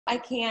I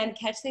can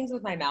catch things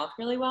with my mouth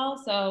really well,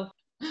 so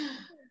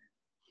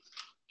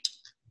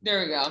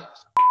there we go.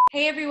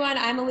 Hey everyone,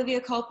 I'm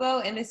Olivia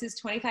Culpo, and this is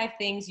 25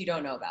 Things You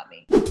Don't Know About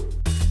Me.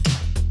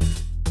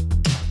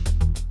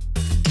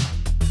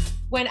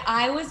 When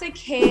I was a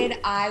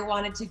kid, I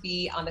wanted to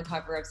be on the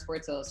cover of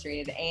Sports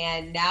Illustrated,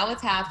 and now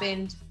it's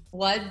happened.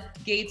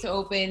 Floodgates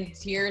open,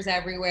 tears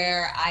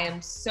everywhere. I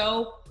am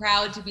so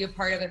proud to be a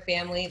part of a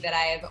family that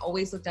I have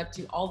always looked up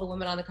to. All the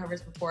women on the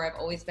covers before have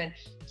always been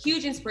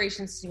huge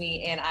inspirations to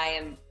me, and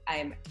I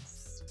am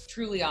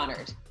truly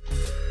honored.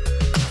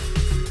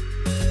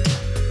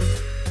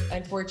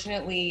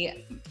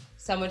 Unfortunately,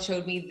 someone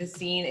showed me the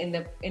scene in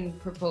the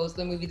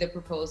movie The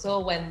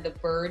Proposal, when the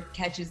bird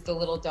catches the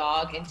little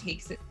dog and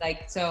takes it,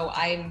 so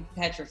I'm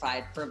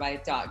petrified for my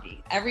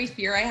doggy. Every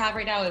fear I have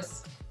right now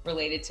is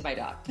related to my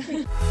dog.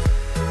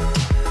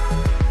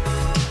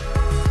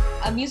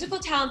 A musical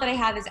talent that I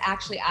have is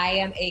actually, I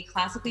am a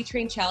classically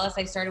trained cellist.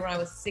 I started when I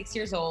was 6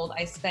 years old.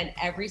 I spent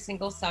every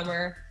single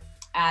summer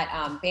at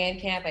band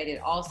camp. I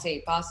did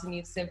All-State, Boston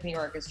Youth Symphony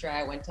Orchestra.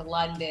 I went to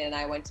London.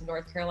 I went to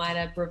North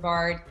Carolina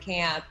Brevard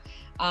Camp.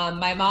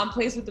 My mom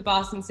plays with the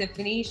Boston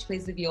Symphony. She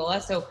plays the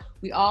viola. So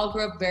we all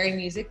grew up very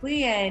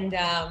musically, and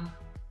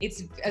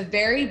it's a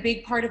very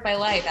big part of my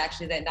life,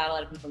 actually, that not a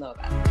lot of people know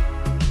about.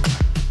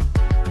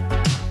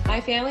 My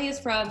family is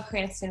from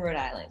Cranston, Rhode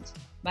Island.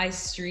 My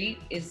street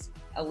is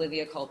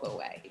Olivia Culpo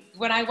way.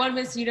 When I won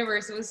Miss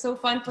Universe, it was so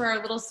fun for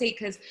our little state,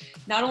 because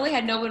not only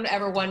had no one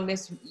ever won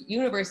Miss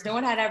Universe, no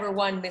one had ever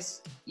won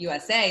Miss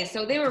USA,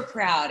 so they were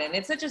proud. And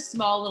it's such a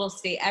small little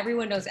state,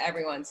 everyone knows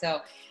everyone. So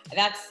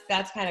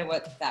that's kind of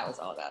what that was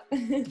all about.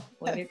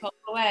 Olivia Culpo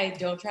way,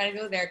 don't try to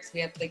go there, because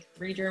we have like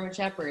 3 German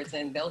Shepherds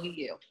and they'll be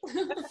you.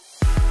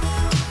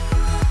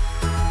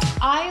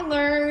 I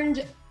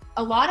learned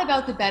a lot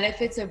about the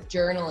benefits of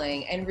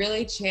journaling and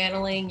really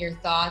channeling your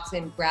thoughts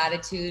and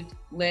gratitude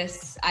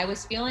lists. I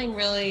was feeling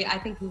I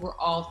think we were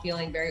all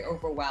feeling very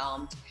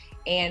overwhelmed.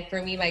 And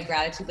for me, my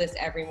gratitude list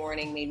every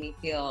morning made me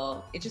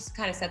feel, it just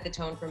kind of set the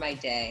tone for my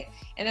day.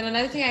 And then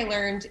another thing I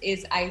learned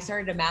is I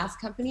started a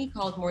mask company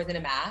called More Than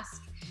a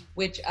Mask,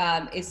 which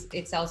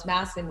it sells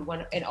masks,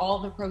 and all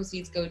the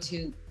proceeds go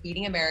to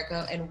Feeding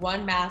America, and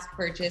 1 mask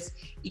purchase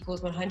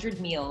equals 100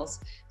 meals.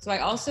 So I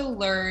also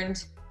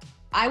learned,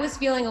 I was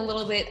feeling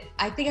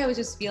I think I was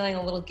just feeling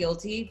a little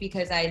guilty,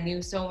 because I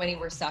knew so many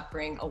were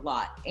suffering a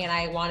lot, and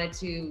I wanted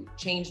to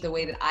change the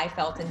way that I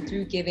felt, and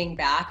through giving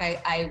back,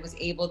 I was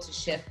able to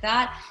shift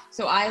that.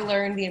 So I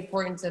learned the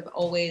importance of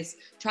always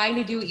trying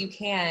to do what you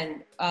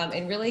can,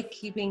 and really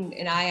keeping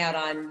an eye out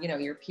on,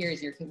 your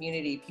peers, your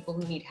community, people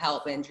who need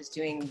help, and just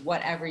doing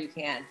whatever you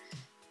can.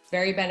 It's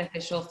very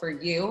beneficial for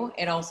you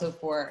and also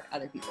for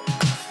other people.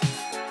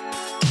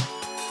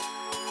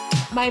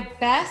 My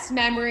best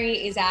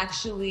memory is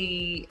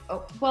actually,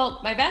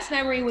 my best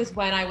memory was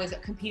when I was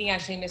competing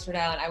actually in Miss Rhode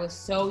Island. I was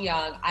so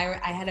young. I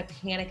had a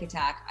panic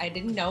attack. I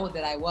didn't know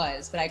that I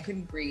was, but I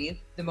couldn't breathe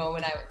the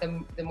morning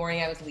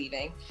I was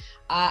leaving.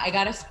 I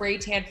got a spray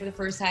tan for the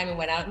first time and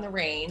went out in the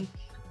rain.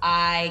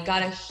 I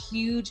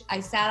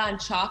sat on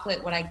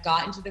chocolate when I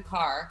got into the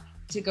car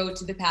to go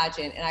to the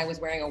pageant, and I was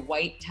wearing a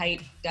white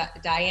tight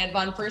Diane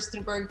von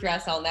Furstenberg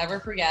dress I'll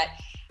never forget.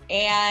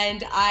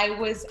 And I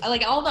was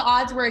like, all the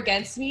odds were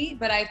against me,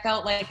 but I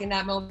felt like in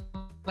that moment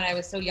when I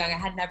was so young, I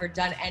had never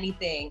done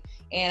anything.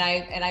 And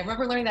I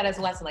remember learning that as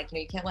a lesson,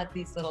 you can't let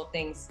these little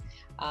things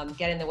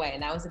get in the way.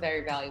 And that was a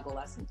very valuable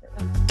lesson for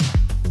me.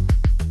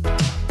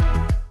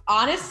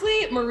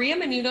 Honestly, Maria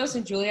Menounos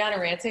and Juliana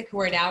Rancic, who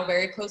are now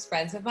very close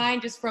friends of mine,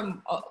 just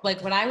from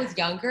when I was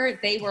younger,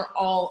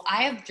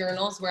 I have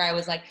journals where I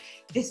was like,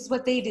 this is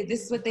what they did,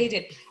 this is what they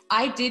did.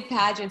 I did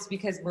pageants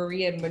because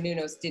Maria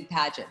Menounos did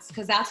pageants,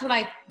 because that's where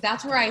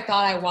I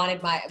thought I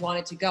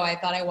wanted to go. I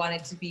thought I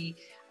wanted to be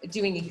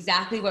doing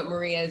exactly what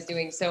Maria is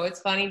doing. So it's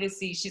funny to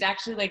see, she's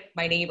actually like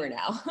my neighbor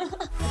now.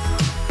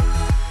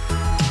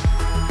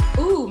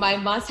 Ooh, my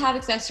must-have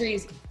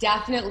accessories,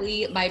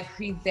 definitely my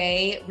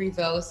Privé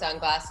Revaux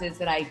sunglasses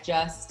that I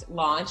just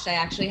launched. I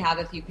actually have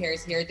a few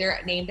pairs here.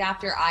 They're named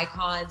after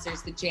icons.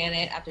 There's the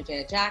Janet after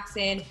Janet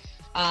Jackson,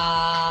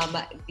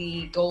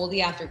 the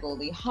Goldie after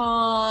Goldie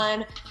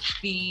Hawn,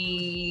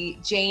 the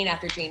Jane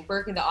after Jane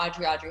Birkin, the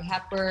Audrey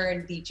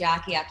Hepburn, the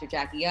Jackie after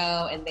Jackie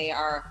O, and they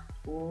are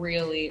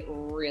really,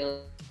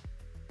 really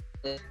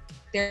good.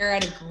 They're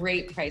at a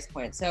great price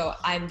point. So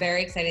I'm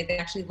very excited. They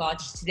actually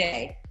launched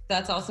today.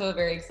 That's also a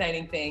very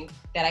exciting thing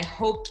that I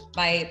hope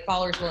my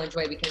followers will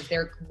enjoy, because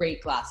they're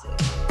great glasses.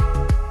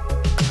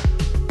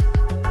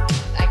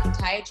 I can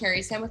tie a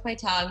cherry stem with my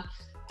tongue.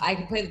 I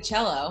can play the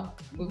cello.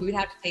 We would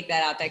have to take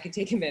that out. That could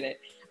take a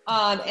minute.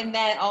 And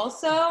then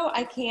also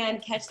I can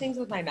catch things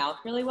with my mouth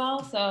really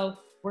well. So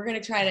we're gonna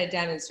try to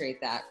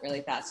demonstrate that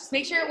really fast. Just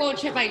make sure it won't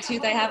chip my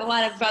tooth. I have a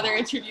lot of other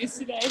interviews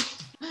today.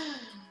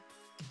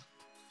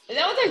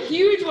 That was a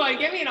huge one.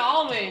 Give me an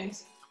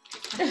almond.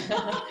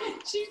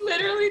 She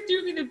literally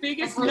threw me the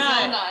biggest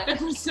nut. The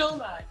Brazil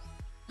nut.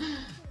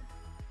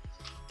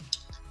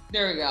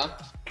 There we go.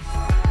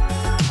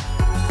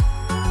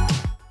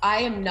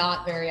 I am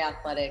not very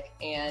athletic,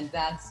 and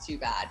that's too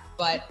bad,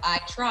 but I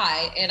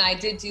try. And I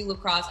did do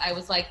lacrosse. I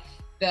was like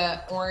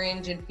the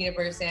orange and peanut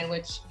butter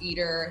sandwich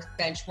eater,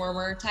 bench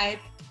warmer type.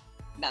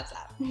 That's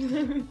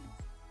that.